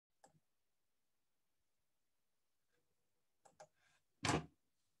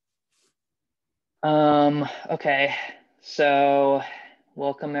Okay, so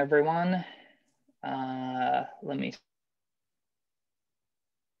welcome everyone. Let me,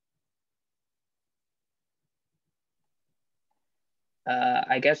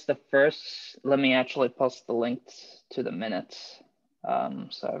 I guess let me actually post the links to the minutes,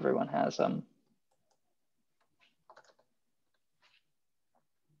 so everyone has them.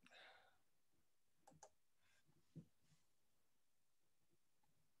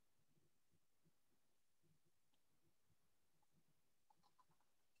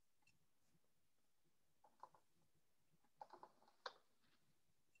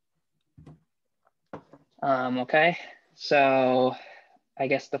 Okay, so I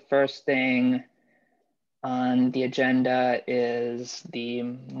guess the first thing on the agenda is the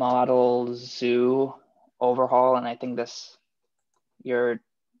model zoo overhaul, and I think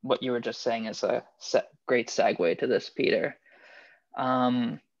what you were just saying is a great segue to this, Peter.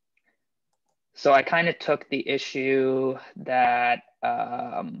 So I kind of took the issue that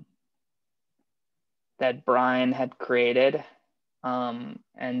Brian had created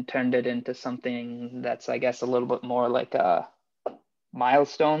and turned it into something that's, I guess, a little bit more like a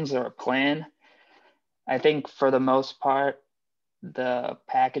milestones or a plan. I think for the most part, the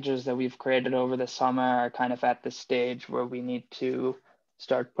packages that we've created over the summer are kind of at the stage where we need to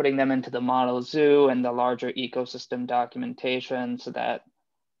start putting them into the model zoo and the larger ecosystem documentation so that,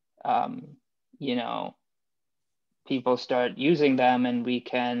 you know, people start using them and we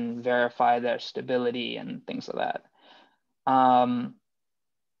can verify their stability and things like that.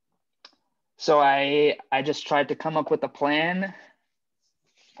 So I just tried to come up with a plan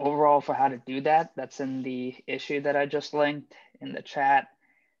overall for how to do that. That's in the issue that I just linked in the chat.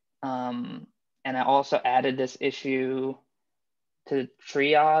 And I also added this issue to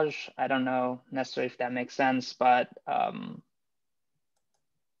triage. I don't know necessarily if that makes sense, but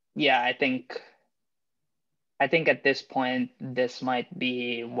yeah, I think at this point, this might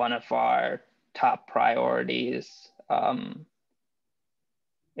be one of our top priorities.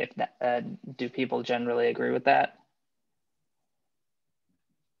 If that, do people generally agree with that?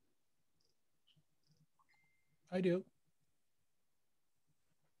 I do.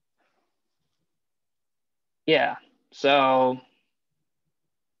 Yeah. So,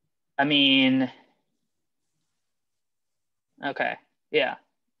 I mean, okay. Yeah.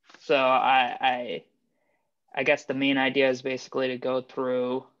 So I guess the main idea is basically to go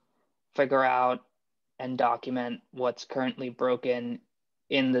through, figure out, and document what's currently broken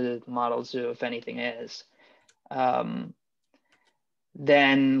in the model zoo, if anything is. Um,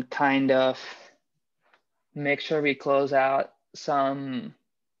 then kind of make sure we close out some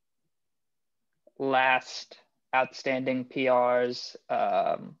last outstanding PRs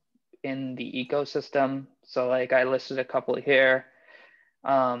in the ecosystem. So like I listed a couple here.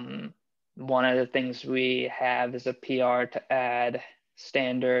 One of the things we have is a PR to add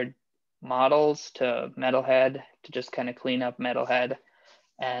standard models to Metalhead to just kind of clean up Metalhead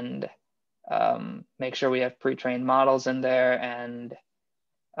and make sure we have pre-trained models in there. And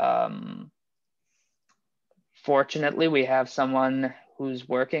fortunately, we have someone who's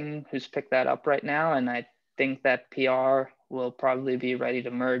picked that up right now. And I think that PR will probably be ready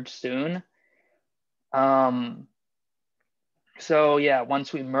to merge soon. So yeah,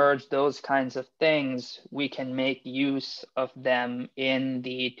 once we merge those kinds of things, we can make use of them in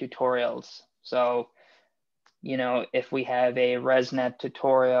the tutorials. So, if we have a ResNet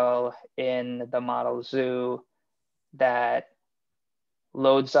tutorial in the model zoo that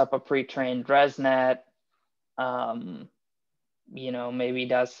loads up a pre-trained ResNet, maybe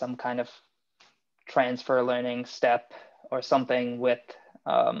does some kind of transfer learning step or something with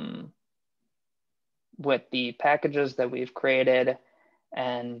the packages that we've created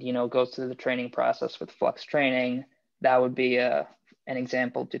and goes through the training process with Flux training, that would be an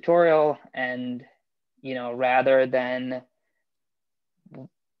example tutorial. And rather than,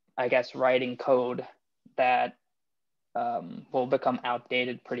 I guess, writing code that will become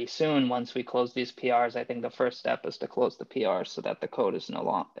outdated pretty soon once we close these PRs, I think the first step is to close the PRs so that the code is no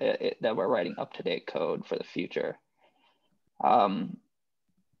longer that we're writing up-to-date code for the future.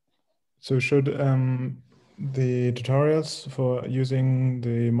 So should the tutorials for using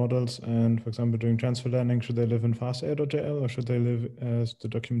the models and, for example, doing transfer learning, should they live in FastAI.jl or should they live as the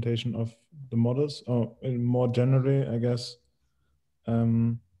documentation of the models? Or more generally, I guess,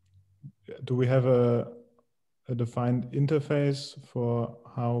 do we have a defined interface for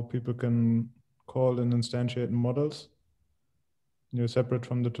how people can call and instantiate models, separate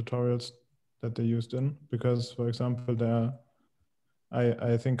from the tutorials that they used in? Because, for example,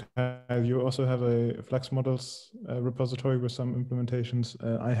 I think you also have a Flex models repository with some implementations.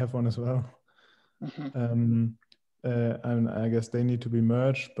 I have one as well. Mhm. And I guess they need to be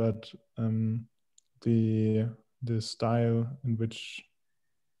merged, but the style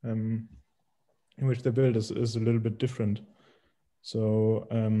um, in which they build is a little bit different. So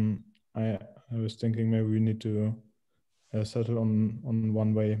I was thinking maybe we need to settle on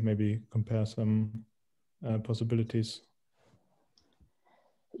one way, maybe compare some possibilities.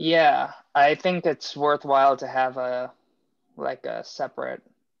 Yeah, I think it's worthwhile to have a separate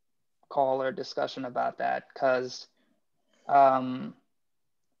call or discussion about that because um,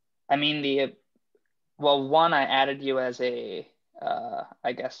 I mean one, I added you as a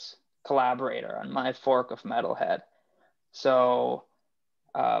I guess collaborator on my fork of Metalhead. So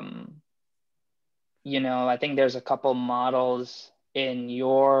um, I think there's a couple models in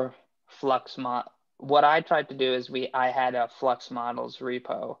your Flux mod. What I tried to do is I had a Flux models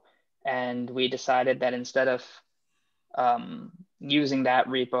repo, and we decided that instead of using that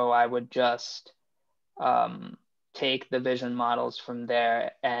repo, I would just um, take the vision models from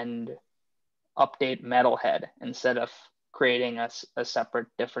there and update Metalhead instead of creating a separate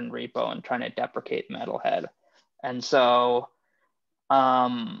different repo and trying to deprecate Metalhead. And so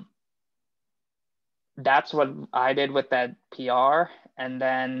um, that's what I did with that PR. And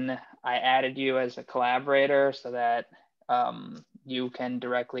then I added you as a collaborator so that you can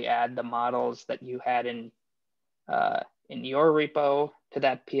directly add the models that you had in your repo to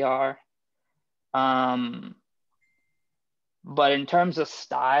that PR. But in terms of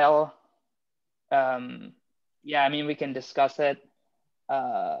style, yeah, I mean, we can discuss it.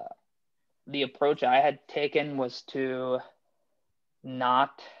 Uh, the approach I had taken was to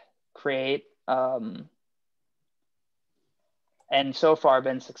not create, and so far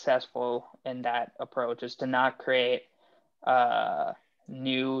been successful in that approach, is to not create uh,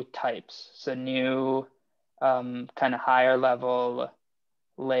 new types. So new kind of higher level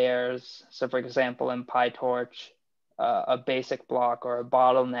layers. So for example, in PyTorch, a basic block or a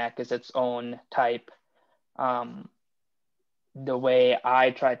bottleneck is its own type. Um, the way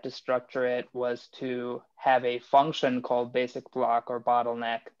I tried to structure it was to have a function called basic block or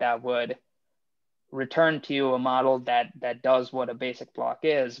bottleneck that would return to you a model that does what a basic block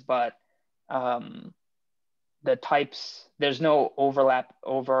is, but um, the types, there's no overlap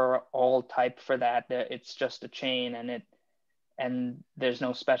overall type for that. It's just a chain, and there's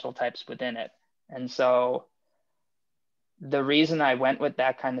no special types within it. And so the reason I went with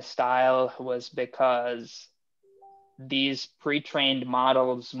that kind of style was because these pre-trained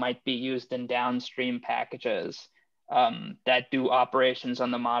models might be used in downstream packages that do operations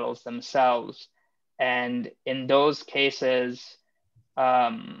on the models themselves. And in those cases,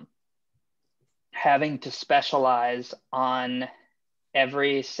 um, having to specialize on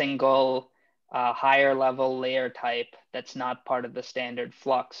every single higher level layer type that's not part of the standard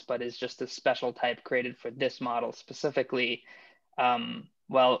Flux, but is just a special type created for this model specifically,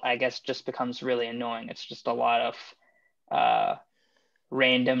 well, I guess just becomes really annoying. It's just a lot of uh,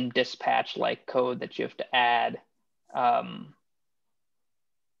 random dispatch like code that you have to add um,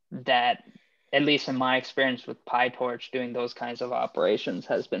 that, at least in my experience with PyTorch, doing those kinds of operations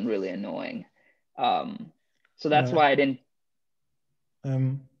has been really annoying. Um, so that's Yeah. why I didn't.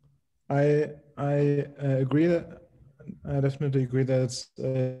 I agree that I definitely agree that it's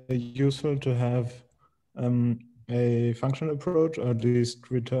useful to have a functional approach, or at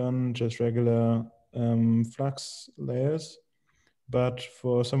least return just regular Flux layers, but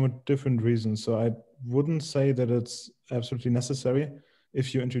for somewhat different reasons. So I wouldn't say that it's absolutely necessary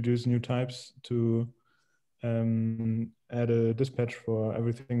if you introduce new types to add a dispatch for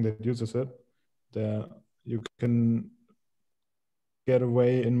everything that uses it. There you can get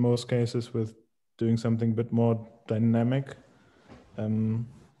away in most cases with doing something a bit more dynamic. Um,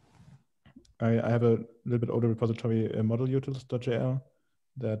 I have a little bit older repository, modelutils.jl,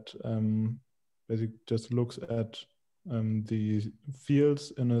 that basically just looks at the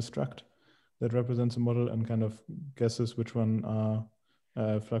fields in a struct that represents a model and kind of guesses which one are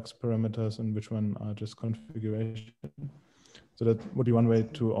Flux parameters and which one are just configuration. So that would be one way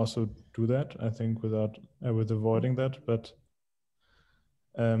to also do that, I think, without with avoiding that. But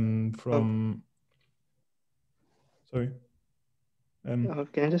Um, from sorry,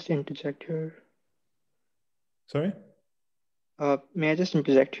 can I just interject here? sorry, May I just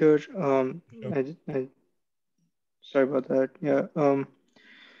interject here? sure. Sorry about that. Yeah.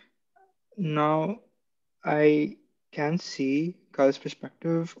 Now I can see Kyle's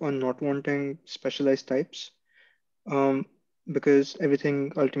perspective on not wanting specialized types. Um, because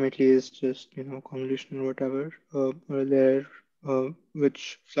everything ultimately is just, convolution or whatever, or layer,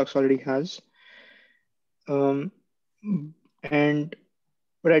 which Flux already has. Um, and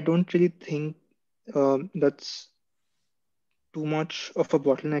but I don't really think. that's too much of a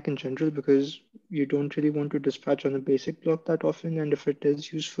bottleneck in general because you don't really want to dispatch on a basic block that often. And if it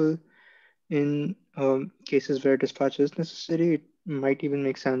is useful in cases where dispatch is necessary, it might even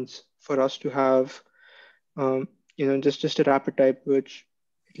make sense for us to have, just a wrapper type which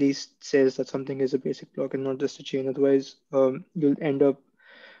at least says that something is a basic block and not just a chain. Otherwise, you'll end up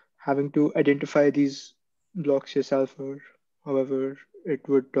having to identify these blocks yourself, or however it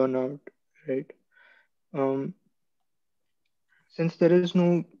would turn out, right? Um, since there is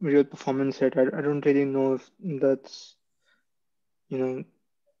no real performance set, I don't really know if that's, you know,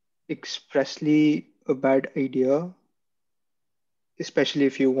 expressly a bad idea, especially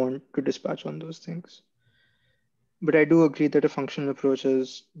if you want to dispatch on those things. But I do agree that a functional approach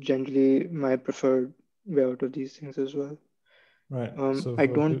is generally my preferred way out of these things as well. Right. So I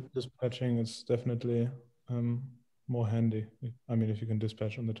for don't, dispatching, it's definitely more handy. I mean, if you can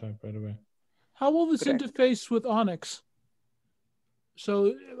dispatch on the type right away. How will this correct. interface with Onyx?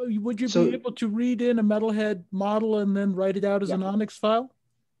 So would you be So able to read in a metalhead model and then write it out as yeah, an Onyx file?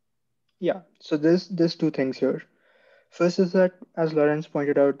 yeah. So there's two things here. First is that, as Lawrence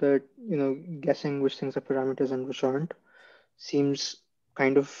pointed out, that guessing which things are parameters and which aren't seems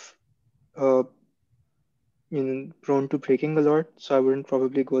kind of uh, prone to breaking a lot. So I wouldn't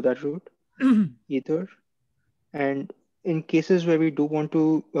probably go that route either. And in cases where we do want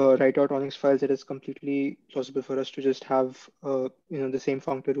to write out Onyx files, it is completely plausible for us to just have the same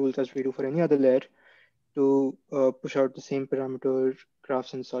functor rules as we do for any other layer to push out the same parameter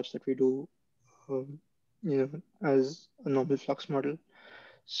graphs and such that we do um, as a normal flux model.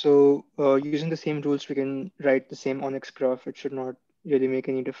 So using the same rules, we can write the same Onyx graph. It should not really make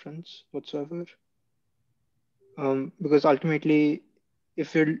any difference whatsoever. Because ultimately,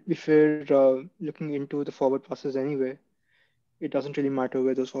 if we're looking into the forward passes anyway, it doesn't really matter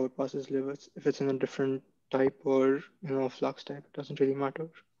where those forward passes live. If it's in a different type or flux type, it doesn't really matter.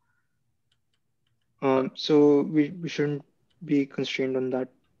 So we shouldn't be constrained on that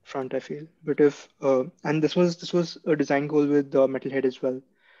front, I feel. But if and this was a design goal with Metalhead as well,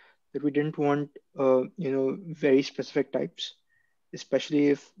 that we didn't want very specific types, especially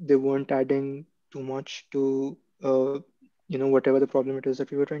if they weren't adding too much to whatever the problem it is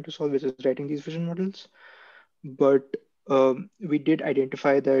that we were trying to solve, which is writing these vision models. But we did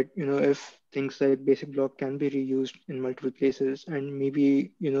identify that if things like basic block can be reused in multiple places, and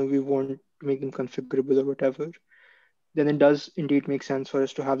maybe we want to make them configurable or whatever, then it does indeed make sense for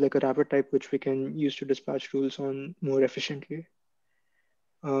us to have like a wrapper type which we can use to dispatch rules on more efficiently.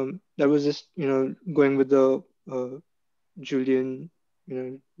 That was just going with the Julian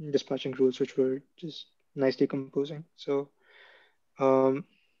dispatching rules, which were just nicely composing. So um,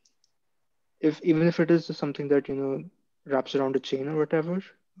 if even if it is just something that wraps around a chain or whatever,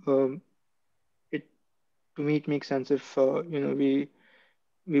 um, it to me it makes sense if we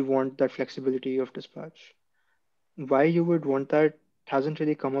want that flexibility of dispatch. Why you would want that hasn't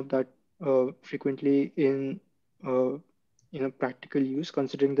really come up that frequently in uh, practical use,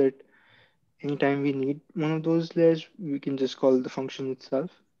 considering that anytime we need one of those layers, we can just call the function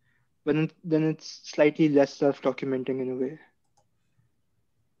itself. But then it's slightly less self-documenting in a way.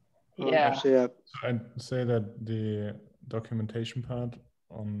 Yeah. So yeah, So I'd say that the documentation part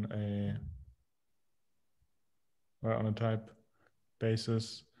on a type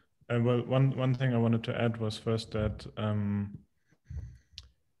basis. Well, one thing I wanted to add was first that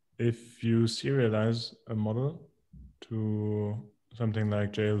if you serialize a model to something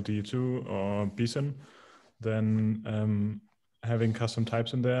like JLD2 or BSIM, then having custom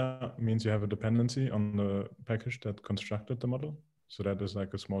types in there means you have a dependency on the package that constructed the model. So that is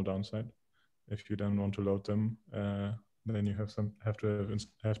like a small downside. If you then want to load them, then you have to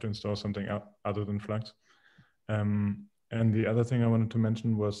install something other than Flux. And the other thing I wanted to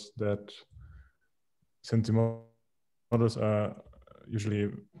mention was that since the models are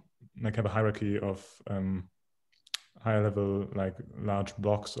usually like have a hierarchy of higher level, like large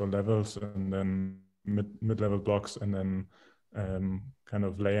blocks or levels, and then mid-level blocks, and then kind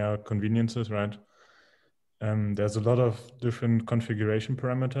of layer conveniences, right? There's a lot of different configuration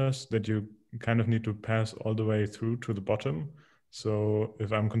parameters that you kind of need to pass all the way through to the bottom. So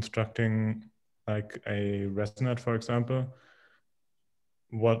if I'm constructing like a ResNet, for example,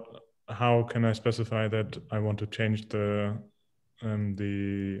 how can I specify that I want to change the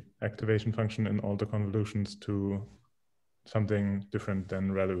activation function in all the convolutions to something different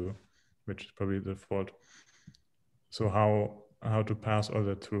than ReLU, which is probably the default. So how to pass all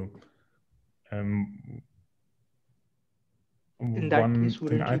that through? in that One case, thing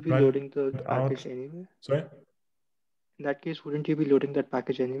wouldn't I you be tried loading the out. package anyway? Sorry? In that case, wouldn't you be loading that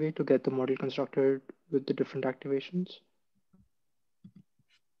package anyway to get the model constructed with the different activations?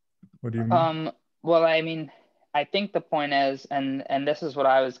 What do you mean? Well, I mean, I think the point is, and this is what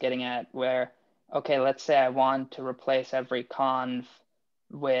I was getting at, where, okay, let's say I want to replace every conv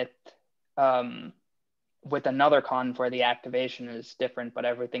with um, with another conv where the activation is different, but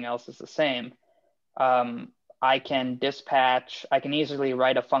everything else is the same. I can easily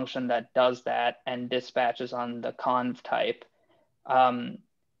write a function that does that and dispatches on the conv type. And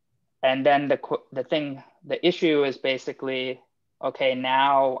then the issue is basically, okay,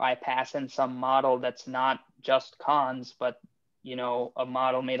 now I pass in some model that's not just cons, but a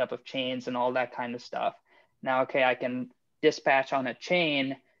model made up of chains and all that kind of stuff. Now, okay, I can dispatch on a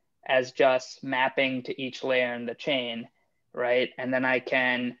chain as just mapping to each layer in the chain, right? And then I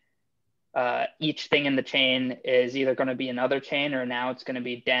can each thing in the chain is either going to be another chain, or now it's going to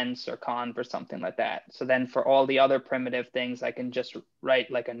be dense or conv or something like that. So then for all the other primitive things, I can just write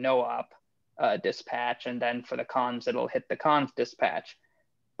like a no-op dispatch, and then for the cons, it'll hit the conv dispatch.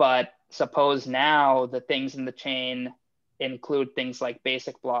 But suppose now the things in the chain include things like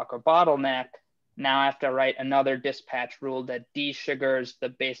basic block or bottleneck. Now I have to write another dispatch rule that desugars the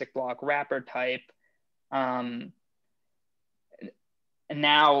basic block wrapper type. And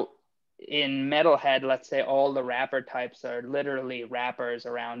now in Metalhead, let's say all the wrapper types are literally wrappers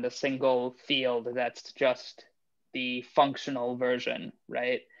around a single field that's just the functional version,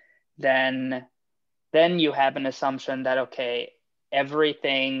 right? Then you have an assumption that, okay,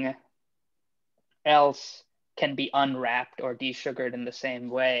 everything else can be unwrapped or desugared in the same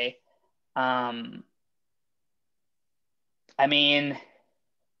way. I mean,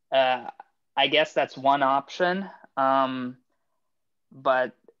 I guess that's one option,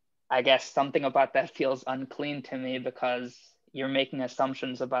 but I guess something about that feels unclean to me, because you're making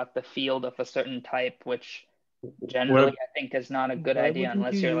assumptions about the field of a certain type, which generally I think is not a good Why idea wouldn't you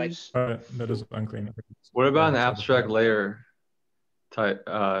unless you're like, use? That is unclean. What about an Outside of abstract that. layer type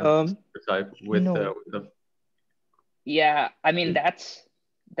with No. the yeah, I mean, that's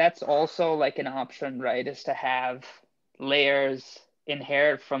also like an option, right? Is to have layers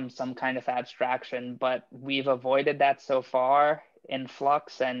inherit from some kind of abstraction, but we've avoided that so far in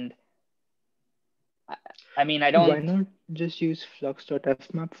Flux. And I mean, I Why don't, not just use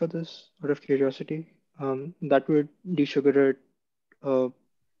flux.fmap for this, out of curiosity? That would desugar it, uh,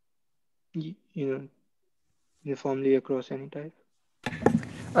 you know, uniformly across any type.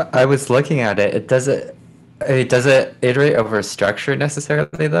 I was looking at it. It doesn't iterate over a structure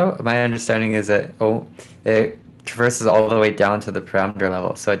necessarily, though. My understanding is that it traverses all the way down to the parameter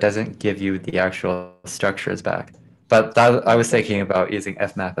level, so it doesn't give you the actual structures back. But I was That's thinking about using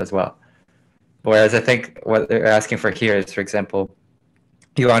fmap as well. Whereas I think what they're asking for here is, for example,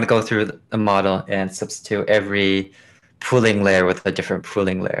 you want to go through a model and substitute every pooling layer with a different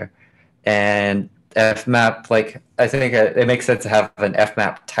pooling layer. And fmap, like, I think it makes sense to have an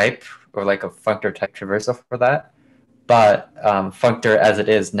fmap type or like a functor type traversal for that. But functor as it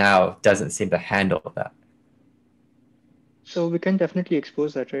is now doesn't seem to handle that. So we can definitely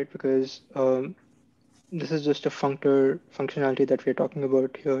expose that, right? Because this is just a functor functionality that we're talking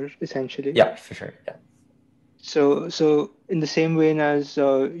about here, essentially. Yeah, for sure. Yeah. So in the same vein as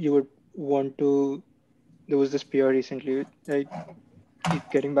you would want to, there was this PR recently. I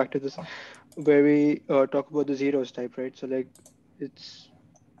keep getting back to this, where we talk about the zeros type, right? So like, it's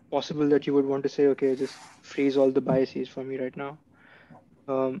possible that you would want to say, okay, just freeze all the biases for me right now.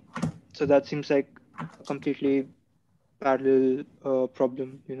 Um, so that seems like a completely parallel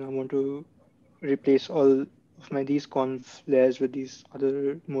problem. I want to replace all of my these conv layers with these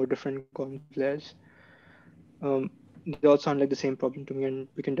other more different conv layers. Um, they all sound like the same problem to me, and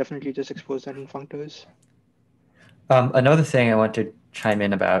we can definitely just expose that in functors. Another thing I want to chime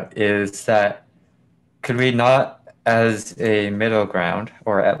in about is that could we not, as a middle ground,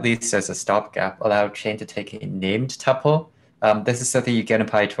 or at least as a stopgap, allow chain to take a named tuple? This is something you get in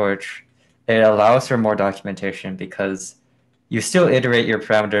PyTorch. It allows for more documentation because you still iterate your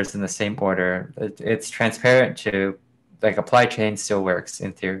parameters in the same order. It's transparent to, like, apply chain still works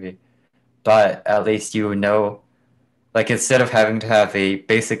in theory, but at least you know, like, instead of having to have a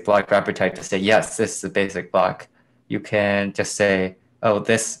basic block wrapper type to say, yes, this is a basic block, you can just say, oh,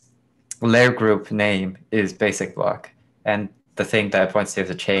 this layer group name is basic block, and the thing that points to is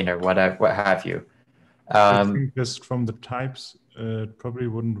a chain or whatever, what have you. I think just from the types, it probably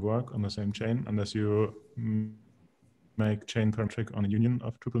wouldn't work on the same chain unless you make chain parametric on a union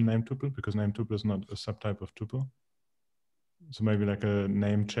of tuple name tuple, because name tuple is not a subtype of tuple. So maybe like a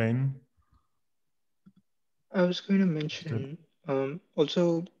name chain. I was going to mention,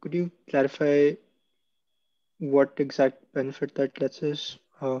 also, could you clarify what exact benefit that gets us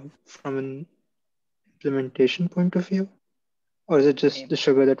from an implementation point of view? Or is it just the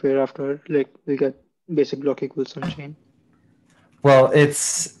sugar that we're after? Like we get basic block equals on chain. Well,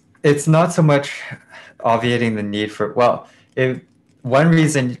 it's not so much obviating the need for, one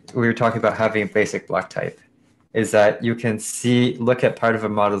reason we were talking about having a basic block type is that you can look at part of a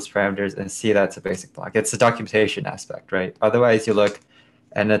model's parameters and see that's a basic block. It's the documentation aspect, right? Otherwise you look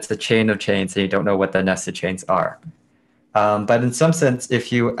and it's a chain of chains and you don't know what the nested chains are. But in some sense, if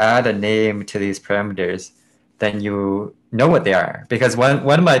you add a name to these parameters, then you know what they are. Because one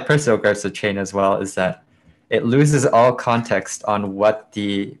of my personal gripes of chain as well is that it loses all context on what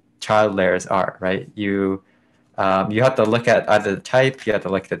the child layers are, right? You have to look at either the type, you have to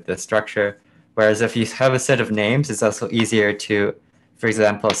look at the structure. Whereas if you have a set of names, it's also easier to, for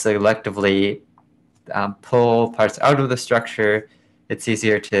example, selectively pull parts out of the structure. It's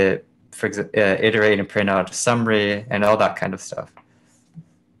easier to, iterate and print out a summary and all that kind of stuff.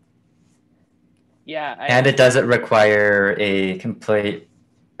 Yeah, and it doesn't require a complete,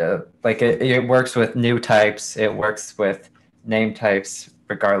 it works with new types, it works with name types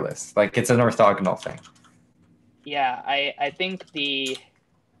regardless. Like it's an orthogonal thing. Yeah, I think the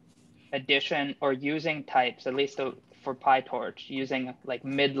addition or using types, at least for PyTorch, using like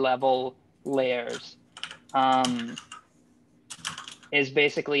mid-level layers, is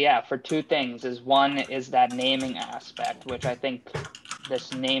basically, for two things. One is that naming aspect, which I think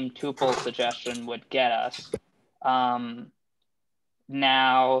this name tuple suggestion would get us.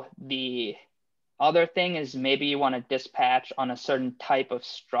 Now, the other thing is maybe you want to dispatch on a certain type of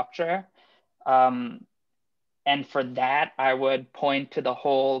structure. And for that, I would point to the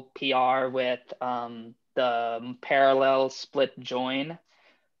whole PR with the parallel split join.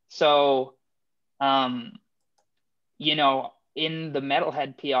 So, in the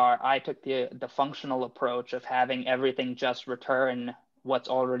Metalhead PR, I took the functional approach of having everything just return what's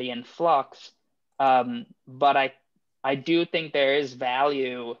already in flux. But I do think there is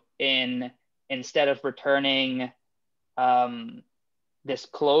value in, instead of returning this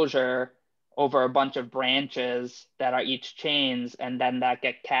closure over a bunch of branches that are each chains and then that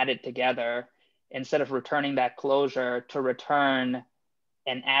get catted together, instead of returning that closure, to return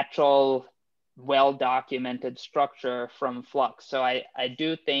an actual well-documented structure from flux. So I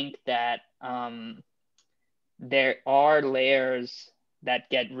do think that there are layers that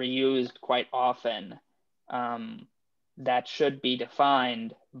get reused quite often that should be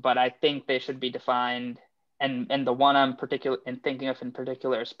defined, but I think they should be defined, and the one I'm thinking of in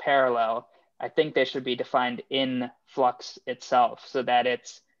particular is parallel. I think they should be defined in Flux itself so that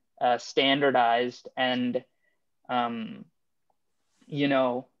it's standardized, and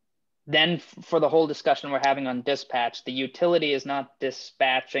then for the whole discussion we're having on dispatch, the utility is not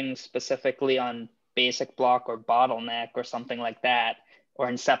dispatching specifically on basic block or bottleneck or something like that, or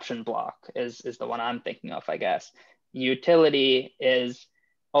inception block is the one I'm thinking of, I guess. Utility is,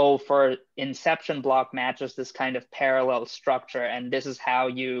 for inception block matches this kind of parallel structure, and this is how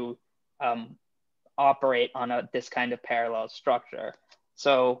you operate on this kind of parallel structure.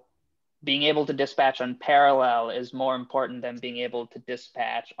 So being able to dispatch on parallel is more important than being able to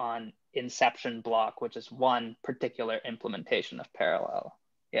dispatch on inception block, which is one particular implementation of parallel.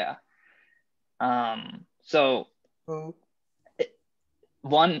 Yeah. One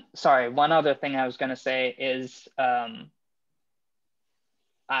other thing I was going to say is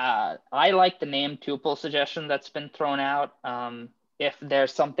I like the name tuple suggestion that's been thrown out. If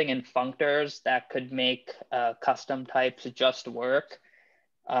there's something in functors that could make custom types just work,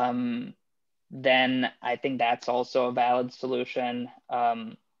 then I think that's also a valid solution.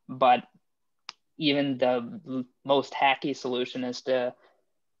 But even the most hacky solution is to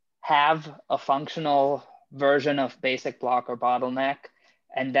have a functional version of basic block or bottleneck,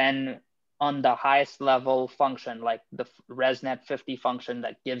 and then on the highest level function, like the ResNet 50 function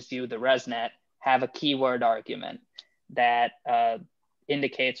that gives you the ResNet, have a keyword argument that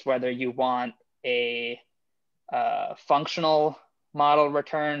indicates whether you want a functional model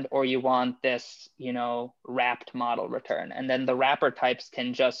returned or you want this, wrapped model return. And then the wrapper types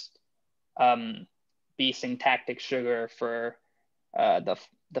can just be syntactic sugar for the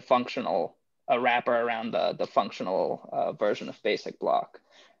functional wrapper around the functional version of basic block.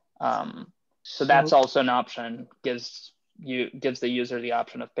 So that's also an option, gives the user the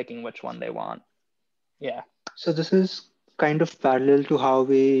option of picking which one they want. Yeah. So this is kind of parallel to how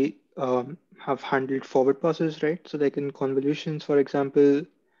we have handled forward passes, right? So like in convolutions, for example,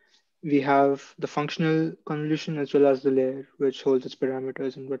 we have the functional convolution as well as the layer, which holds its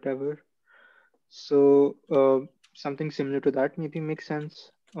parameters and whatever. So something similar to that maybe makes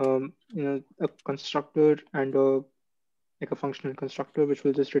sense. a constructor and a functional constructor, which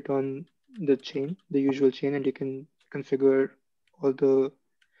will just return the chain, the usual chain, and you can configure all the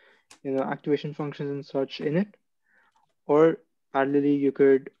activation functions and such in it. Or parallelly, you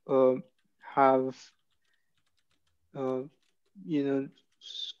could have uh, you know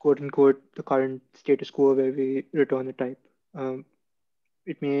quote unquote the current status quo where we return a type.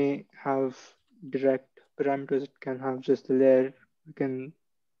 It may have direct parameters. It can have just a layer. We can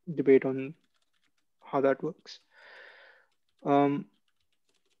debate on how that works. Um,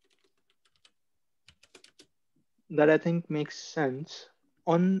 that I think makes sense.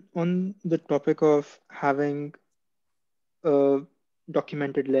 On the topic of having a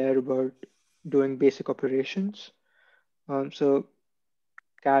documented layer about doing basic operations. So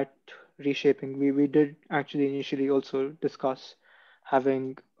cat reshaping, we did actually initially also discuss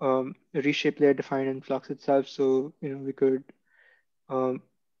having a reshape layer defined in Flux itself. So we could um,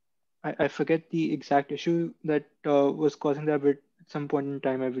 I forget the exact issue that was causing that, but at some point in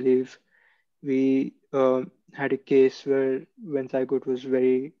time, I believe we had a case where when Zygote was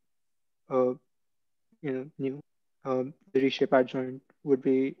very uh, new, the reshape adjoint would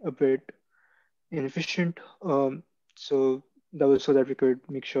be a bit inefficient. So that was so that we could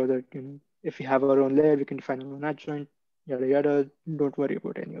make sure that if we have our own layer, we can define our own adjoint, yada yada. Don't worry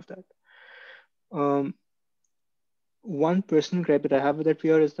about any of that. Um, One personal gripe that I have with that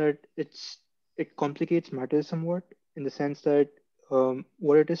PR is that it complicates matters somewhat in the sense that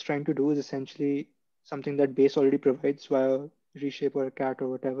what it is trying to do is essentially something that base already provides via reshape or a cat or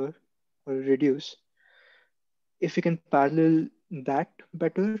whatever or reduce. If we can parallel that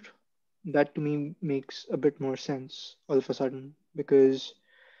better, that to me makes a bit more sense all of a sudden because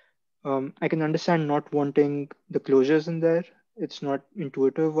I can understand not wanting the closures in there. It's not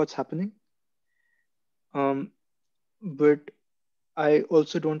intuitive what's happening. But I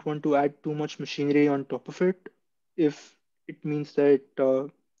also don't want to add too much machinery on top of it if it means that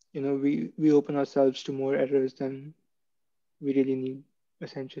we open ourselves to more errors than we really need,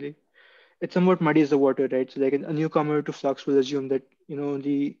 essentially. It somewhat muddies the water, right? So like a newcomer to Flux will assume that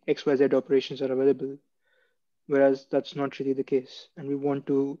only XYZ operations are available, whereas that's not really the case. And we want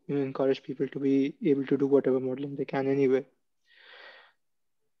to encourage people to be able to do whatever modeling they can anyway.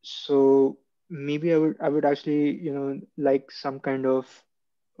 So maybe I would actually like some kind of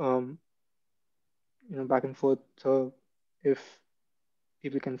um, back and forth if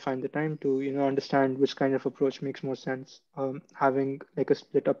people can find the time to understand which kind of approach makes more sense, having like a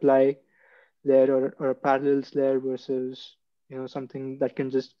split apply layer or a parallels layer versus something that can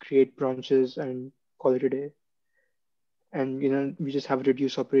just create branches and call it a day, and we just have a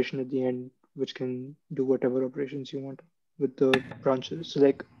reduce operation at the end which can do whatever operations you want with the branches. So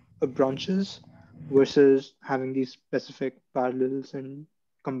like a branches versus having these specific parallels and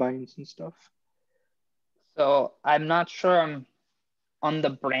combines and stuff. So I'm not sure I'm on the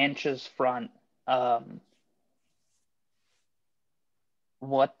branches front.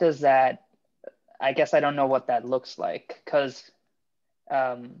 What does that, I guess I don't know what that looks like because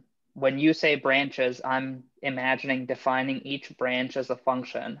when you say branches, I'm imagining defining each branch as a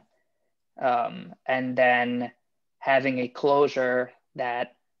function and then having a closure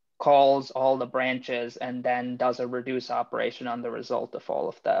that calls all the branches and then does a reduce operation on the result of all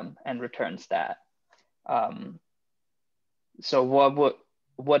of them and returns that. So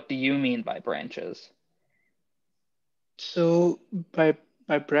what do you mean by branches? So by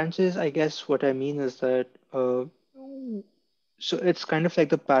branches, I guess what I mean is that so it's kind of like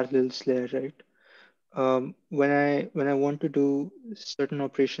the parallels layer, right? When I want to do certain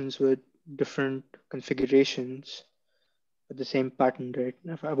operations with different configurations with the same pattern, right?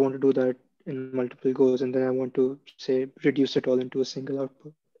 If I want to do that in multiple goes, and then I want to say reduce it all into a single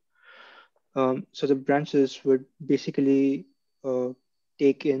output. So the branches would basically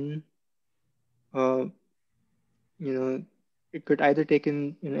take in uh, you know, it could either take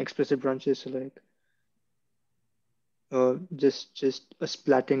in explicit branches, so like just a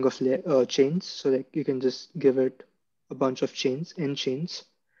splatting of chains, so like you can just give it a bunch of chains, n chains,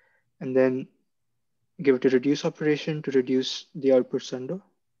 and then give it a reduce operation to reduce the output sender,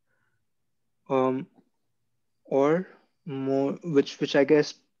 um, or more, which I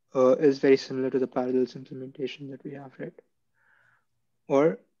guess is very similar to the parallels implementation that we have, right?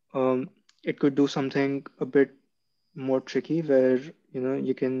 Or it could do something a bit more tricky where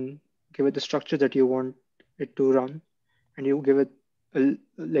you can give it the structure that you want it to run, and you give it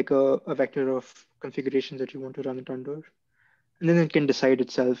like a vector of configurations that you want to run it under, and then it can decide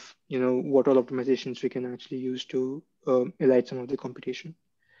itself what all optimizations we can actually use to elide some of the computation.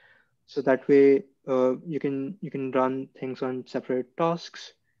 So that way you can run things on separate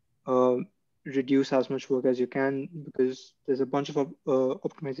tasks, reduce as much work as you can, because there's a bunch of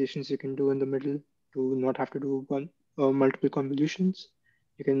optimizations you can do in the middle to not have to do multiple convolutions.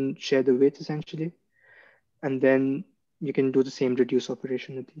 You can share the weights essentially, and then you can do the same reduce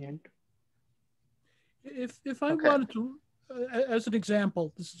operation at the end. If I Okay. wanted to, as an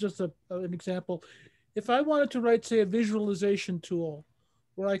example, this is just an example. If I wanted to write, say, a visualization tool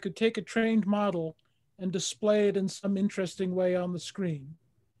where I could take a trained model and display it in some interesting way on the screen,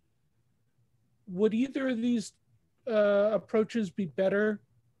 would either of these approaches be better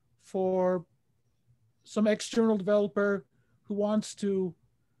for some external developer who wants to,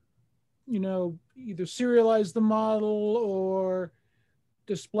 either serialize the model or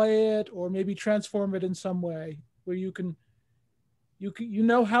display it or maybe transform it in some way where you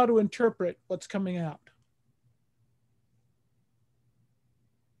know how to interpret what's coming out?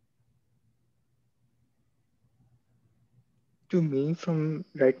 To me, from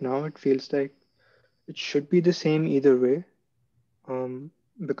right now, it feels like it should be the same either way, um,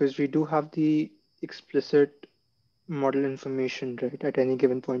 because we do have the explicit model information, right, at any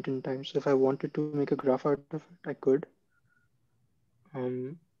given point in time. So if I wanted to make a graph out of it, I could.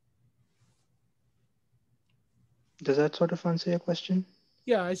 Um, does that sort of answer your question?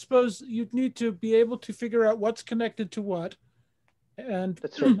 Yeah, I suppose you'd need to be able to figure out what's connected to what and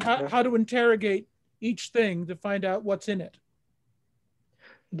That's right. how, Yeah. how to interrogate each thing to find out what's in it.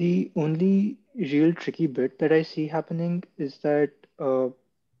 The only real tricky bit that I see happening is that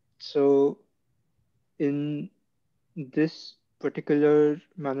so in this particular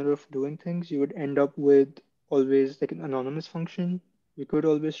manner of doing things, you would end up with always like an anonymous function. We could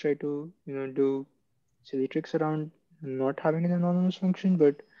always try to, do silly tricks around not having an anonymous function,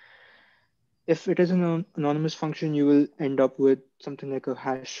 but if it is an anonymous function, you will end up with something like a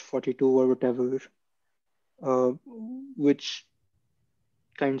hash 42 or whatever, uh, which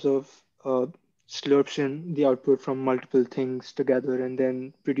kinds of slurps in the output from multiple things together and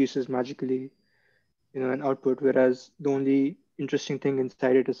then produces magically, an output, whereas the only interesting thing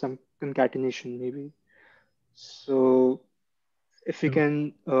inside it is some concatenation maybe. So if we Yeah.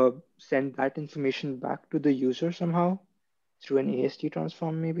 can send that information back to the user somehow through an AST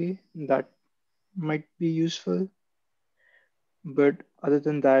transform, maybe that might be useful. But other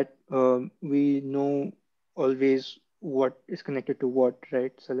than that, we know always what is connected to what,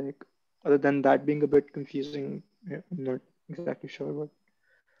 right? So like, other than that being a bit confusing, yeah, I'm not exactly sure what.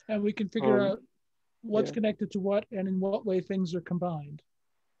 And we can figure Um, out what's yeah, connected to what and in what way things are combined.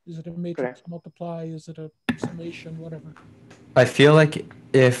 Is it a matrix correct. multiply? Is it a summation? Whatever. I feel like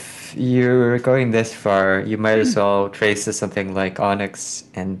if you're going this far, you might as well trace to something like Onyx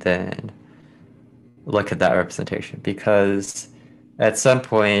and then look at that representation, because at some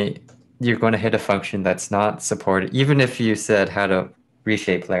point you're going to hit a function that's not supported. Even if you said how to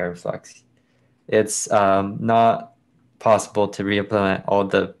reshape layer flux, it's not possible to re-implement all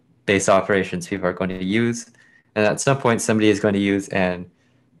the base operations people are going to use. And at some point, somebody is going to use an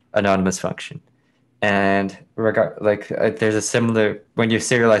anonymous function. And there's a similar, when you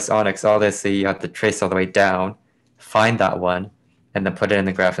serialize Onyx, obviously you have to trace all the way down, find that one, and then put it in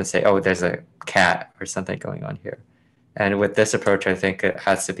the graph and say, oh, there's a cat or something going on here. And with this approach, I think it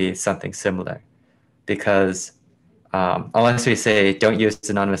has to be something similar, because unless we say don't use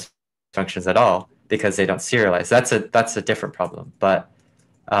anonymous functions at all because they don't serialize, that's a different problem. But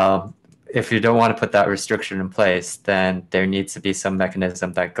if you don't want to put that restriction in place, then there needs to be some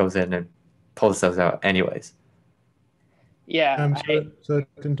mechanism that goes in and pulls those out anyways. Yeah. Sorry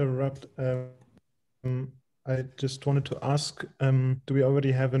to interrupt. I just wanted to ask, do we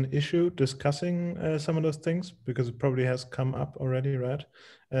already have an issue discussing some of those things? Because it probably has come up already, right?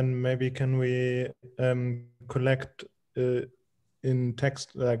 And maybe can we collect in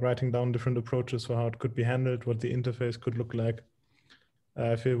text, like writing down different approaches for how it could be handled, what the interface could look like?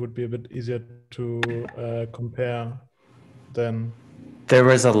 I feel it would be a bit easier to compare then. There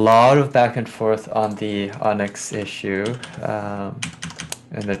was a lot of back and forth on the Onyx issue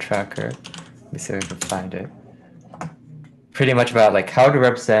in the tracker. Let me see if I can find it. Pretty much about like how to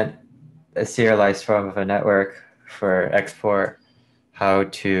represent a serialized form of a network for export, how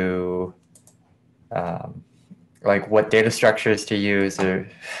to like what data structures to use, or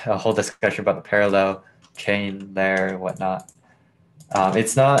a whole discussion about the parallel chain layer and whatnot.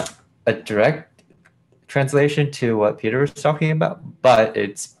 It's not a direct translation to what Peter was talking about, but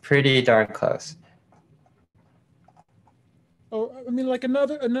it's pretty darn close. Oh, I mean, like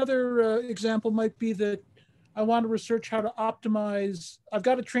another example might be that I want to research how to optimize. I've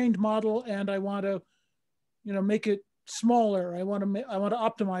got a trained model and I want to, make it smaller. I want to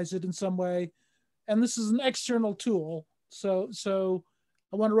optimize it in some way, and this is an external tool. So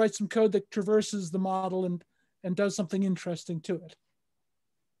I want to write some code that traverses the model and does something interesting to it.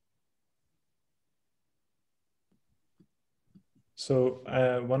 So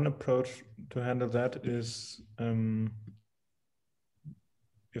one approach to handle that is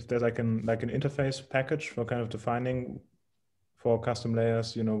if there's like an interface package for kind of defining for custom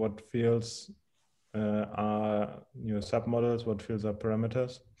layers, what fields are submodels, what fields are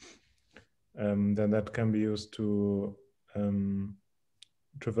parameters, then that can be used to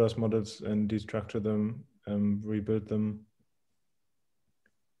traverse models and destructure them, rebuild them.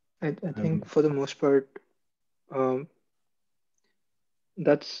 I think for the most part,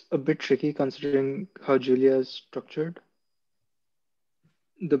 that's a bit tricky considering how Julia is structured.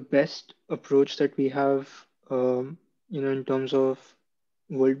 The best approach that we have, in terms of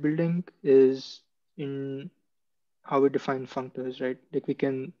world building is in how we define functors, right? Like we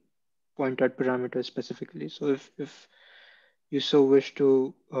can point at parameters specifically. So if you so wish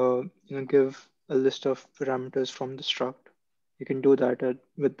to, give a list of parameters from the struct, you can do that at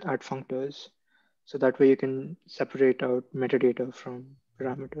functors. So that way you can separate out metadata from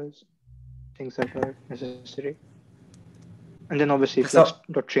parameters, things that are necessary. And then obviously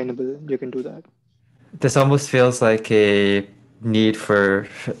flex.trainable, you can do that. This almost feels like a need for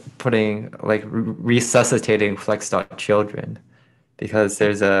putting, like, resuscitating flex.children, because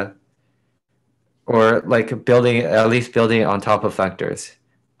there's or like building, at least building it on top of functors,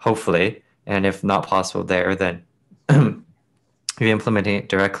 hopefully. And if not possible there, then you're implementing it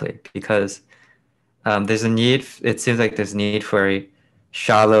directly, because there's a need, it seems like there's a need for a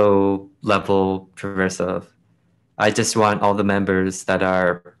shallow level traversal. I just want all the members that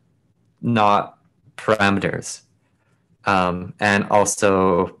are not parameters, and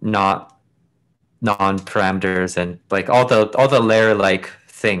also not non-parameters, and like all the layer-like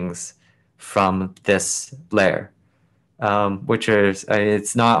things from this layer, which is,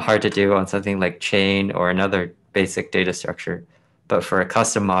 it's not hard to do on something like chain or another basic data structure, but for a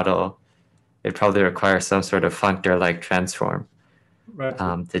custom model, it probably requires some sort of functor-like transform. Right.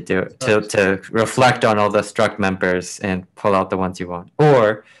 To do it, to reflect on all the struct members and pull out the ones you want,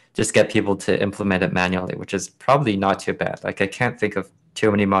 or just get people to implement it manually, which is probably not too bad. Like I can't think of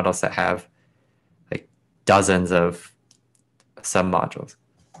too many models that have like dozens of submodules.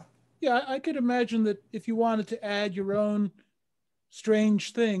 Yeah, I could imagine that if you wanted to add your own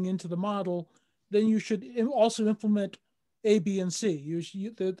strange thing into the model, then you should also implement A, B, and C.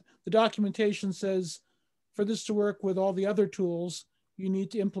 The documentation says for this to work with all the other tools, you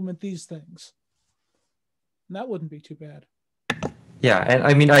need to implement these things. And that wouldn't be too bad. Yeah, and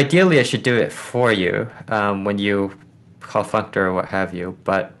I mean, ideally, I should do it for you when you call functor or what have you,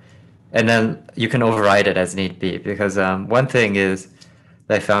 and then you can override it as need be, because one thing is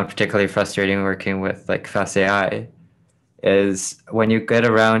that I found particularly frustrating working with like FastAI is when you get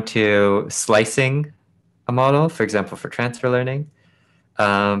around to slicing a model, for example, for transfer learning,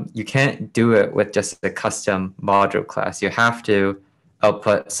 you can't do it with just a custom module class. You have to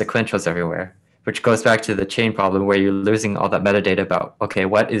output sequentials everywhere, which goes back to the chain problem where you're losing all that metadata about, okay,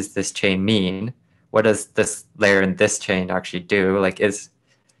 what does this chain mean? What does this layer in this chain actually do?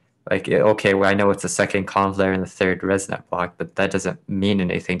 Okay, well, I know it's the second conv layer and the third ResNet block, but that doesn't mean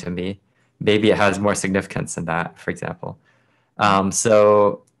anything to me. Maybe it has more significance than that, for example.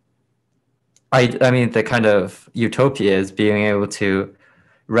 So I mean, the kind of utopia is being able to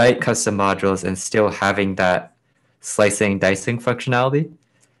write custom modules and still having that slicing, dicing functionality,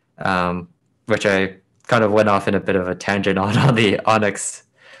 which I kind of went off in a bit of a tangent on the Onyx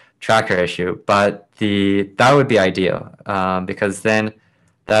tracker issue, but that would be ideal, because then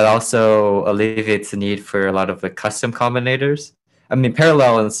that also alleviates the need for a lot of the custom combinators. I mean,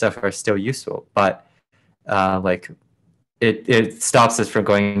 parallel and stuff are still useful, but like it stops us from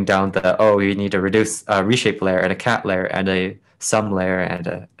going down we need to reduce a reshape layer and a cat layer and a sum layer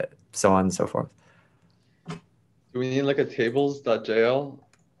and so on and so forth. Do we need like a tables.jl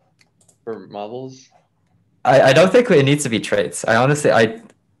for models? I don't think it needs to be traits. I honestly, I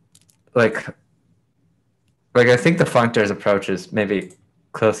think the functors approach is maybe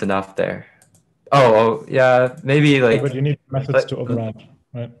close enough there. Oh yeah, maybe like. But you need methods to override,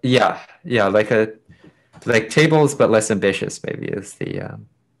 right? Yeah, like tables, but less ambitious. Maybe is the.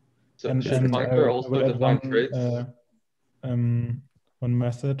 So should functor also define traits? One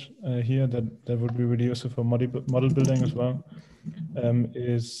method here that would be really useful for model building as well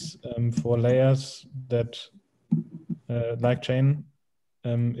is for layers that like chain.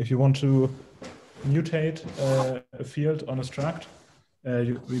 If you want to mutate a field on a struct,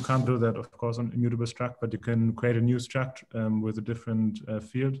 you can't do that, of course, on immutable struct, but you can create a new struct with a different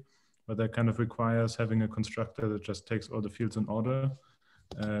field, but that kind of requires having a constructor that just takes all the fields in order.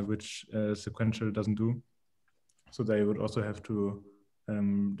 which sequential doesn't do. So they would also have to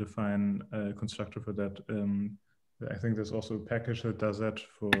define a constructor for that. I think there's also a package that does that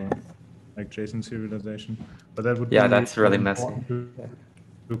for like JSON serialization, but that would be that's really messy.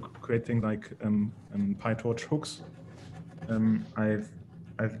 To create things like PyTorch hooks. I've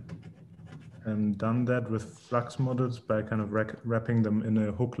done that with Flux models by kind of wrapping them in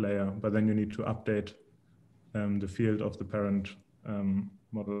a hook layer, but then you need to update the field of the parent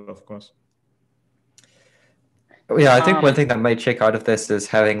model, of course. Yeah, I think one thing that might check out of this is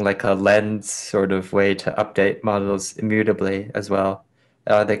having like a lens sort of way to update models immutably as well.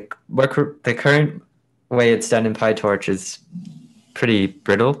 The current way it's done in PyTorch is pretty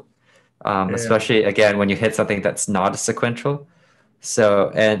brittle, especially again when you hit something that's not sequential.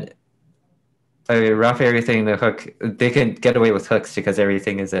 So, and I mean, wrap everything in the hook. They can get away with hooks because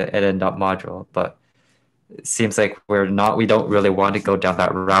everything is an end-up module, but it seems like we don't really want to go down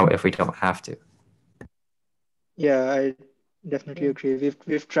that route if we don't have to. Yeah, I definitely agree.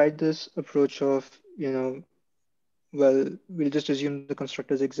 We've tried this approach of, well, we'll just assume the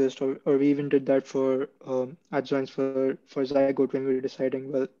constructors exist, or we even did that for adjoints for Zygote when we were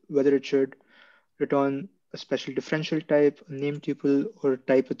deciding, well, whether it should return a special differential type, a name tuple, or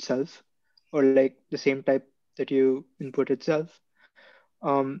type itself, or like the same type that you input itself.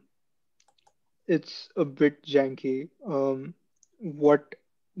 It's a bit janky. What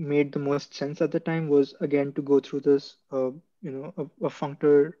made the most sense at the time was again to go through this, a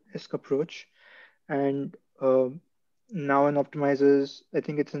functor-esque approach, and now in optimizers, I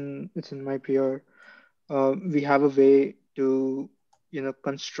think it's in my PR. We have a way to,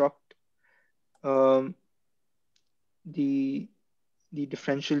 construct um, the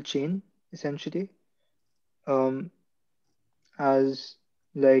differential chain essentially um, as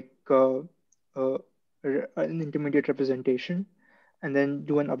like uh, an intermediate representation, and then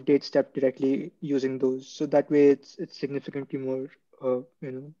do an update step directly using those. So that way, it's significantly more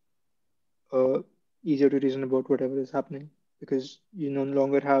easier to reason about whatever is happening, because you no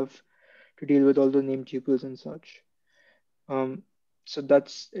longer have to deal with all the name tuples and such. So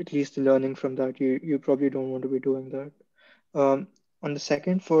that's at least the learning from that. You probably don't want to be doing that. On the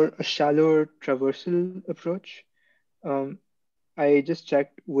second, for a shallower traversal approach, um, I just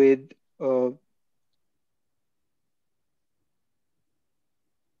checked with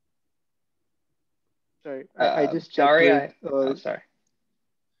sorry, I just checked with sorry.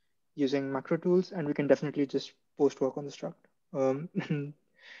 using macro tools, and we can definitely just post work on the struct.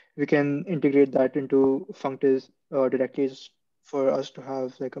 We can integrate that into functors directly for us to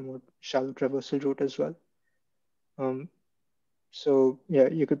have like a more shallow traversal route as well. So yeah,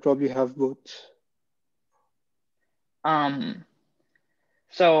 you could probably have both.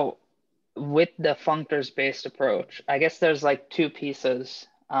 So with the functors based approach, I guess there's like two pieces.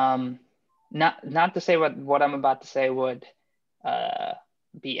 Not to say what I'm about to say would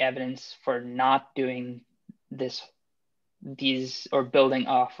be evidence for not doing these or building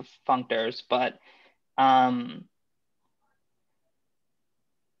off of functors, but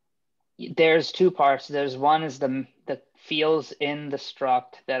there's two parts. There's one is the fields in the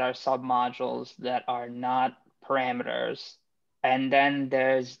struct that are submodules that are not parameters. And then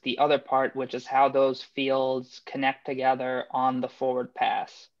there's the other part, which is how those fields connect together on the forward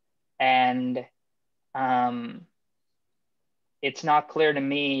pass. And it's not clear to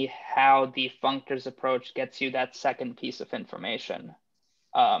me how the functors approach gets you that second piece of information.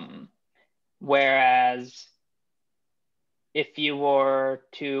 Whereas if you were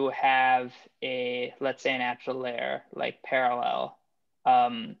to have let's say a natural layer like parallel,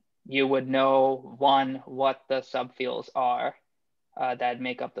 you would know one, what the subfields are that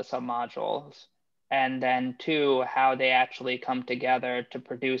make up the submodules, and then two, how they actually come together to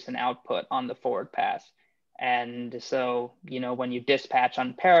produce an output on the forward pass. And so, when you dispatch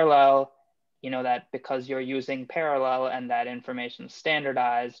on parallel, that because you're using parallel and that information is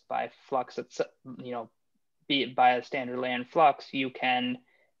standardized by Flux, be it by a standard layer in Flux, you can,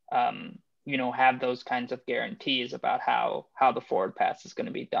 have those kinds of guarantees about how the forward pass is going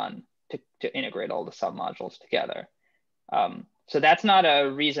to be done to integrate all the submodules together. So that's not a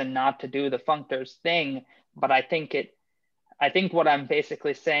reason not to do the functors thing, but I think what I'm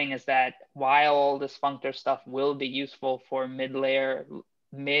basically saying is that while all this functor stuff will be useful for mid-level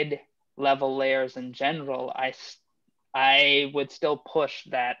layers in general, I would still push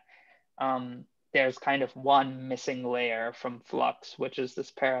that there's kind of one missing layer from Flux, which is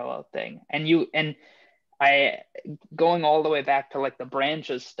this parallel thing. And I going all the way back to like the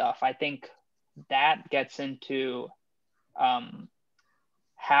branches stuff, I think that gets into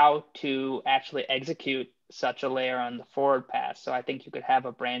how to actually execute such a layer on the forward pass. So I think you could have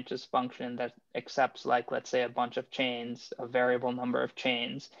a branches function that accepts, like, let's say, a bunch of chains, a variable number of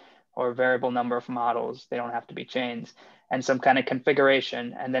chains, or a variable number of models. They don't have to be chains, and some kind of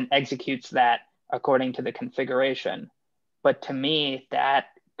configuration, and then executes that according to the configuration. But to me, that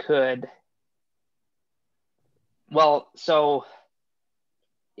could, well, so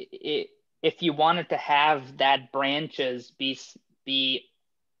if you wanted to have that branches be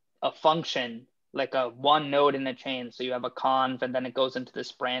a function, like a one node in a chain, so you have a conv and then it goes into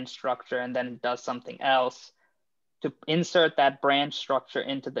this branch structure and then it does something else, to insert that branch structure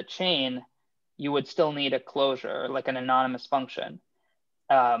into the chain, you would still need a closure, like an anonymous function,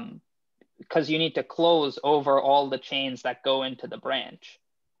 because you need to close over all the chains that go into the branch.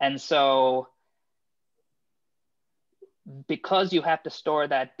 And so because you have to store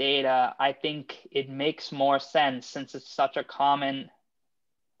that data, I think it makes more sense, since it's such a common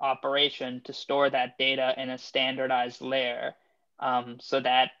operation, to store that data in a standardized layer, so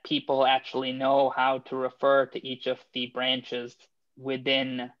that people actually know how to refer to each of the branches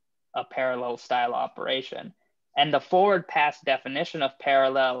within a parallel style operation. And the forward pass definition of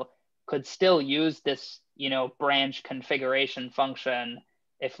parallel could still use this, branch configuration function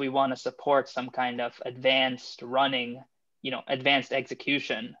if we want to support some kind of advanced running, advanced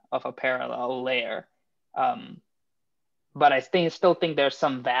execution of a parallel layer. But I still think there's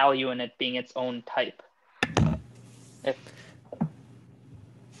some value in it being its own type.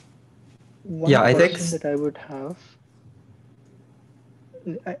 One Yeah, I think question that I would have,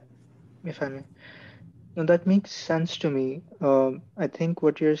 if I may, now that makes sense to me. I think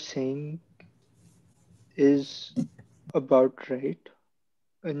what you're saying is about right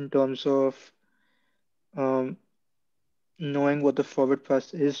in terms of um, knowing what the forward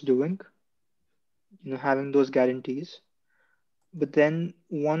pass is doing, having those guarantees. But then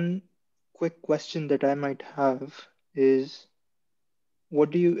one quick question that I might have is, what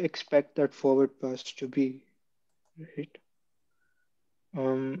do you expect that forward pass to be, right?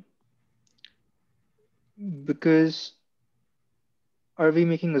 Because are we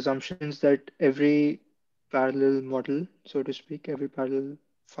making assumptions that every parallel model, so to speak, every parallel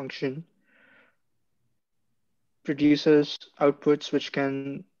function produces outputs which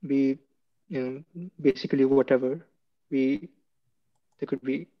can be, basically whatever. There could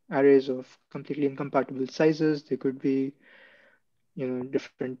be arrays of completely incompatible sizes. There could be,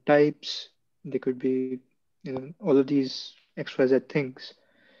 different types. There could be, all of these XYZ things.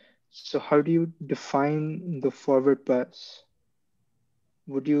 So how do you define the forward pass?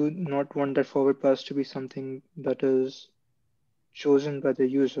 Would you not want that forward pass to be something that is chosen by the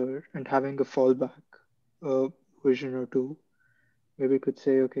user and having a fallback, a version or two, where we could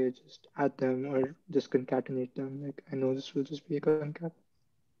say, okay, just add them or just concatenate them. Like, I know this will just be a concat.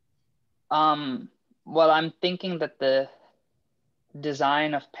 Well, I'm thinking that the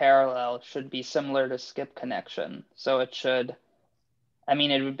design of parallel should be similar to skip connection. So it should,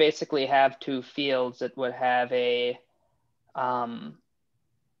 it would basically have two fields. It would have a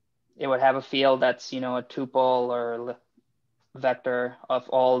field that's, a tuple or vector of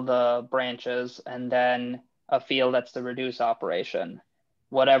all the branches, and then a field that's the reduce operation,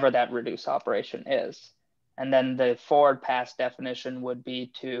 whatever that reduce operation is. And then the forward pass definition would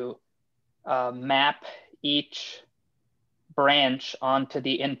be to map each branch onto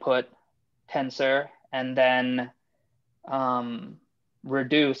the input tensor, and then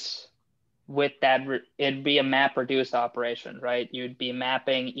reduce with that. It'd be a map reduce operation, right? You'd be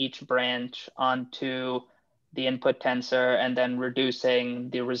mapping each branch onto the input tensor and then reducing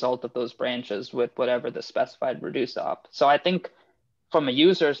the result of those branches with whatever the specified reduce op. So I think from a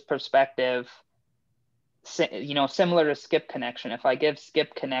user's perspective, similar to skip connection, if I give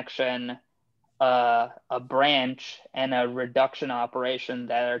skip connection a branch and a reduction operation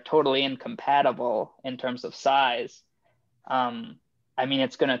that are totally incompatible in terms of size,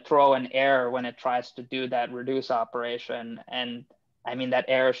 it's going to throw an error when it tries to do that reduce operation. And that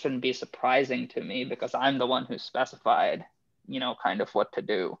error shouldn't be surprising to me because I'm the one who specified, kind of what to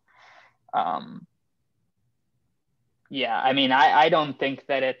do. I don't think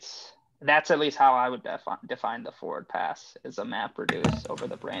that that's at least how I would define the forward pass, is a map reduce over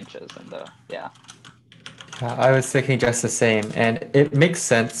the branches and I was thinking just the same, and it makes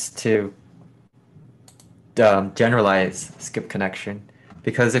sense to generalize skip connection,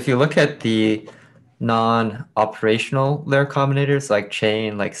 because if you look at the non-operational layer combinators like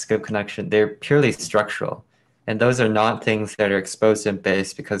chain, like skip connection, they're purely structural, and those are not things that are exposed in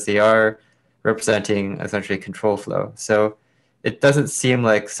base because they are representing essentially control flow. So it doesn't seem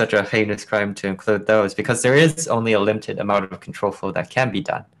like such a heinous crime to include those because there is only a limited amount of control flow that can be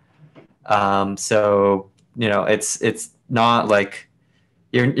done. So it's not like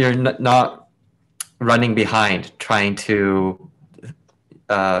you're not running behind trying to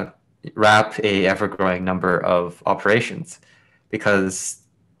wrap a ever-growing number of operations, because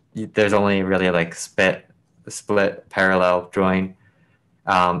there's only really like split, parallel, join,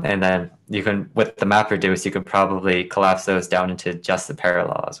 and then you can, with the map reduce, you can probably collapse those down into just the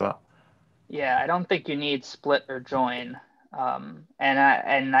parallel as well. Yeah, I don't think you need split or join. And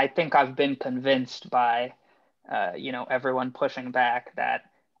I think I've been convinced by everyone pushing back that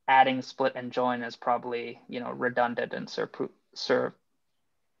adding split and join is probably redundant and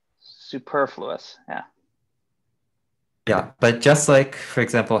superfluous. Yeah. Yeah, but just like, for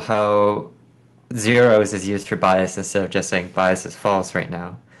example, how zeros is used for bias instead of just saying bias is false right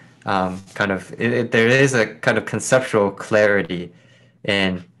now, there is a kind of conceptual clarity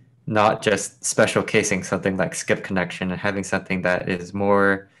in not just special casing something like skip connection and having something that is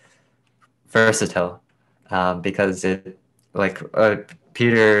more versatile, because it, like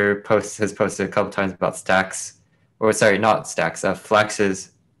Peter has posted a couple times about stacks, or sorry, not stacks, flexes,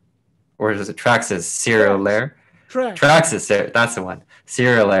 or is it Trax's serial layer? Trax is that's the one,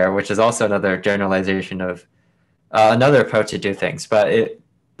 serial layer, which is also another generalization of another approach to do things. But it,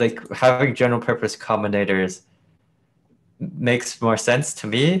 like, having general purpose combinators makes more sense to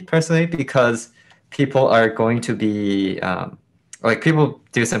me personally, because people are going to be like, people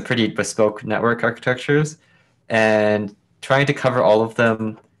do some pretty bespoke network architectures, and trying to cover all of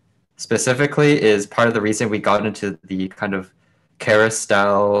them specifically is part of the reason we got into the kind of Keras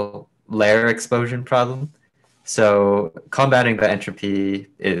style layer explosion problem. So combating the entropy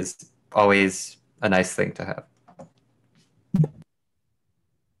is always a nice thing to have.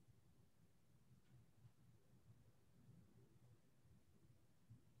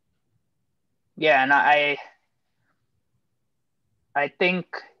 Yeah, and I think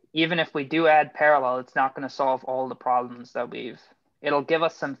even if we do add parallel, it's not going to solve all the problems that it'll give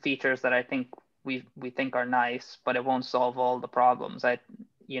us some features that I think we think are nice, but it won't solve all the problems. It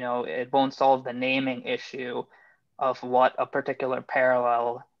won't solve the naming issue of what a particular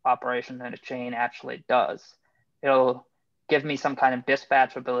parallel operation in a chain actually does. It'll give me some kind of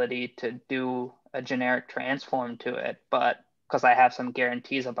dispatch ability to do a generic transform to it, but because I have some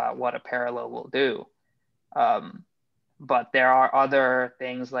guarantees about what a parallel will do. But there are other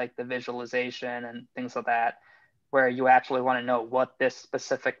things like the visualization and things like that, where you actually want to know what this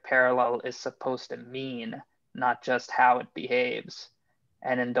specific parallel is supposed to mean, not just how it behaves.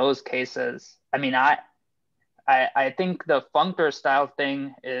 And in those cases, I mean, I think the functor style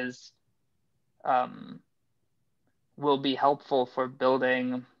thing will be helpful for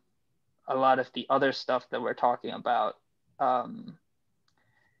building a lot of the other stuff that we're talking about,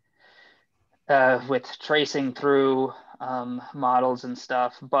 with tracing through models and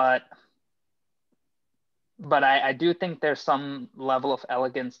stuff. But I do think there's some level of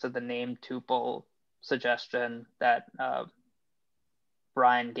elegance to the name tuple suggestion that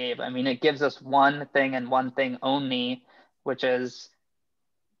Brian gave. I mean, it gives us one thing and one thing only, which is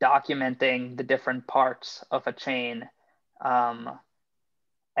documenting the different parts of a chain,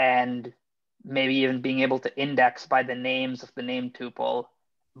 and maybe even being able to index by the names of the name tuple,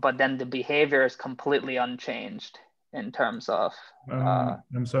 but then the behavior is completely unchanged in terms of...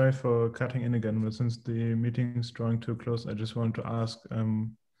 I'm sorry for cutting in again, but since the meeting is drawing to a close, I just wanted to ask,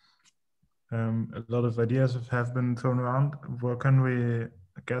 a lot of ideas have been thrown around. Where can we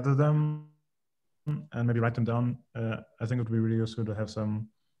gather them and maybe write them down? I think it would be really useful to have some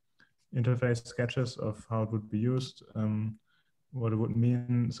interface sketches of how it would be used, what it would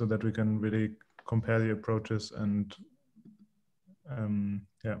mean, so that we can really compare the approaches and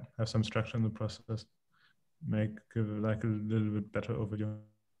have some structure in the process, give like a little bit better overview.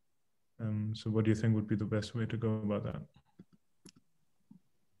 So what do you think would be the best way to go about that?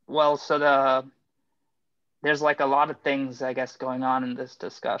 Well, so there's like a lot of things, I guess, going on in this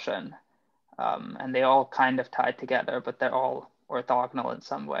discussion, and they all kind of tie together, but they're all orthogonal in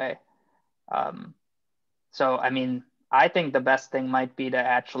some way. So, I mean, I think the best thing might be to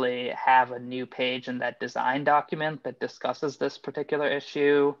actually have a new page in that design document that discusses this particular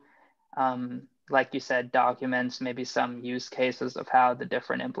issue. Like you said, documents maybe some use cases of how the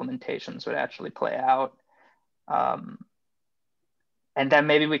different implementations would actually play out. And then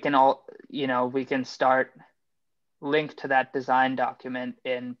maybe we can we can start link to that design document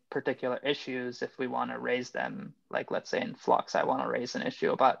in particular issues if we want to raise them. Like, let's say in Flux, I want to raise an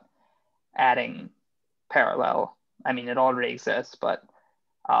issue about adding parallel. I mean, it already exists, but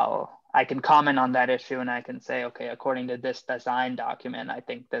I can comment on that issue and I can say, okay, according to this design document, I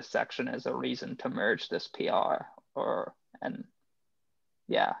think this section is a reason to merge this PR, and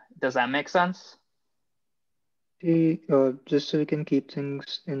yeah, does that make sense? Just so we can keep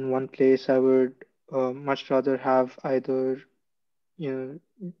things in one place, I would much rather have either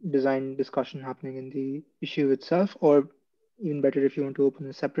design discussion happening in the issue itself, or even better if you want to open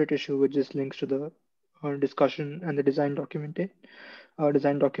a separate issue with just links to the discussion and the design document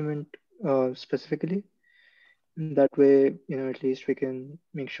specifically. And that way, at least we can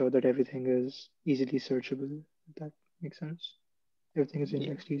make sure that everything is easily searchable. If that makes sense. Everything is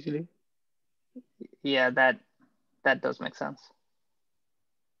indexed easily. Yeah, that does make sense.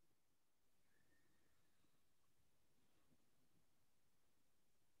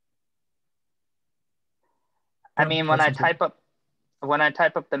 I mean, when I type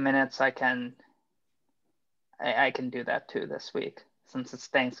up the minutes, I can do that too this week. Since it's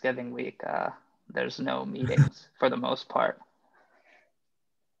Thanksgiving week, there's no meetings for the most part.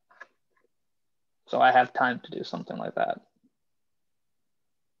 So I have time to do something like that.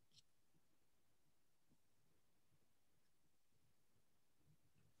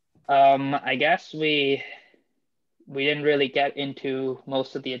 I guess we didn't really get into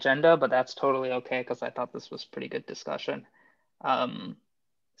most of the agenda, but that's totally okay because I thought this was pretty good discussion.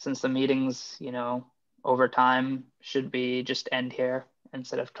 Since the meetings, over time should be just end here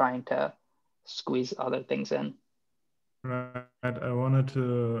instead of trying to squeeze other things in. Right. I wanted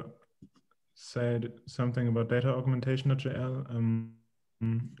to say something about data augmentation.jl,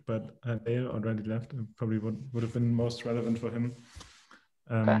 but Dale already left. It probably would have been most relevant for him.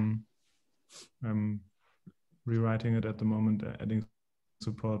 I'm rewriting it at the moment, adding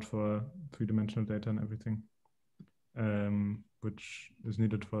support for three-dimensional data and everything, which is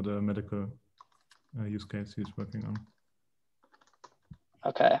needed for the medical use case he's working on.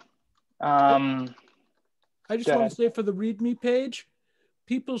 Okay. I just want to say for the README page,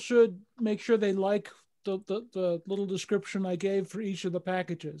 people should make sure they like the little description I gave for each of the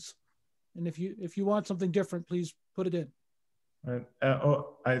packages. And if you want something different, please put it in. Right.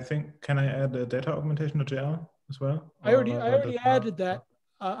 I think, can I add a data augmentation.jl as well? I already added that.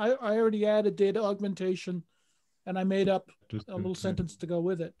 I already added data augmentation, and I made up a little sentence to go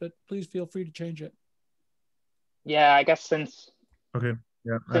with it. But please feel free to change it. Yeah, I guess since since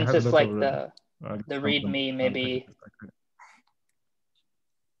it's like the README, maybe.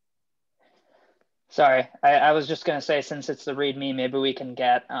 Sorry, I was just gonna say, since it's the README, maybe we can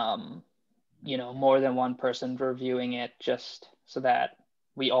get more than one person reviewing it, just so that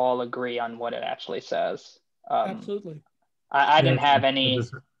we all agree on what it actually says. Absolutely. I didn't have any. I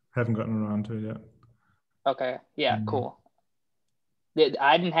just haven't gotten around to it yet. Okay. Yeah. Cool.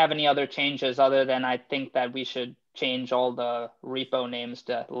 I didn't have any other changes other than I think that we should change all the repo names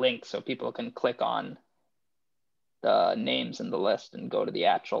to links so people can click on the names in the list and go to the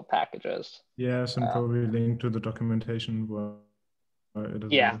actual packages. Yes, and probably link to the documentation where it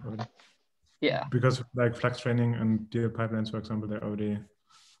is available already. Yeah. Because like Flux Training and DL Pipelines, for example, they already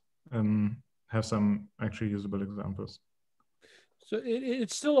have some actually usable examples. So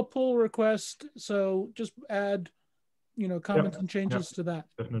it's still a pull request. So just add, comments and changes to that.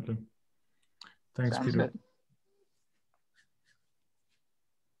 Definitely. Thanks, Sounds Peter. good.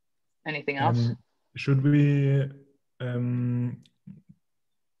 Anything else? Should we?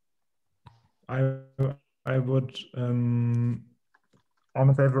 I would. I'm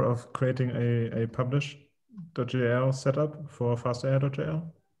in favor of creating a publish.jl setup for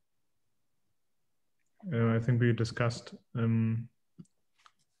FastAI.jl. I think we discussed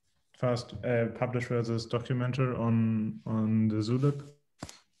publish versus documenter on the Zulip.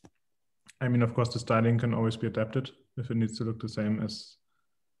 I mean, of course, the styling can always be adapted if it needs to look the same as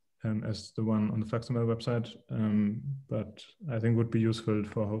the one on the FluxML website, but I think would be useful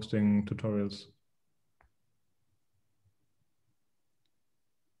for hosting tutorials.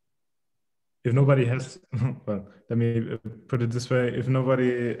 If nobody has, well, let me put it this way: if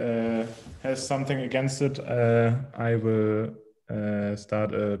nobody has something against it, I will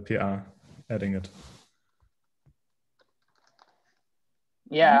start a PR adding it.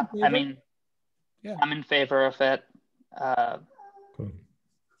 Yeah, I mean, I'm in favor of it. Cool.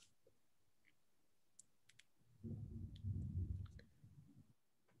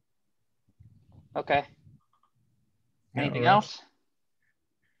 Okay. Anything else?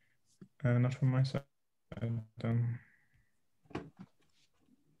 Not from my side.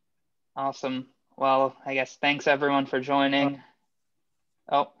 Awesome. Well, I guess thanks everyone for joining.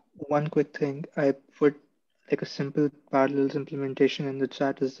 One quick thing. I put like a simple parallels implementation in the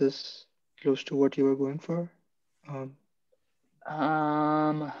chat. Is this close to what you were going for?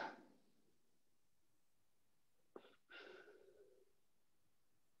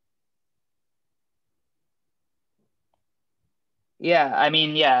 Yeah, I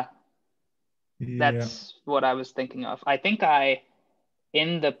mean, yeah. That's what I was thinking of. I think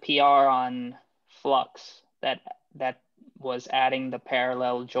in the PR on Flux that was adding the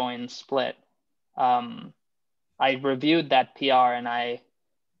parallel join split, I reviewed that PR and I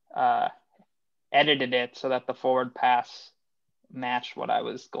edited it so that the forward pass matched what I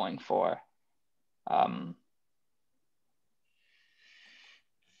was going for.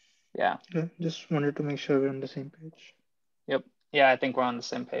 Yeah. Just wanted to make sure we're on the same page. Yep. Yeah, I think we're on the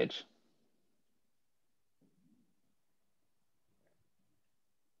same page.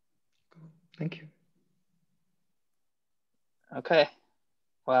 Thank you. Okay.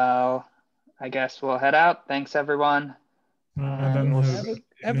 Well, I guess we'll head out. Thanks, everyone. Then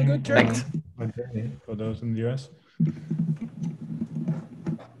have a good journey. Thanks. For those in the US.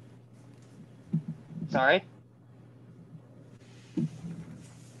 Sorry?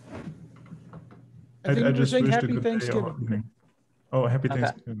 I think I we were just saying wished happy a good day or Thanksgiving. evening. Oh, happy Okay.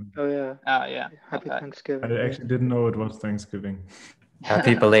 Thanksgiving. Oh yeah. Oh, yeah. Happy Okay. Thanksgiving. I actually didn't know it was Thanksgiving.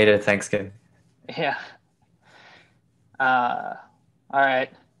 Happy belated Thanksgiving. Yeah. All right.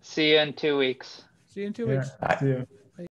 See you in 2 weeks. See you in 2 Yeah, weeks. Bye. see you.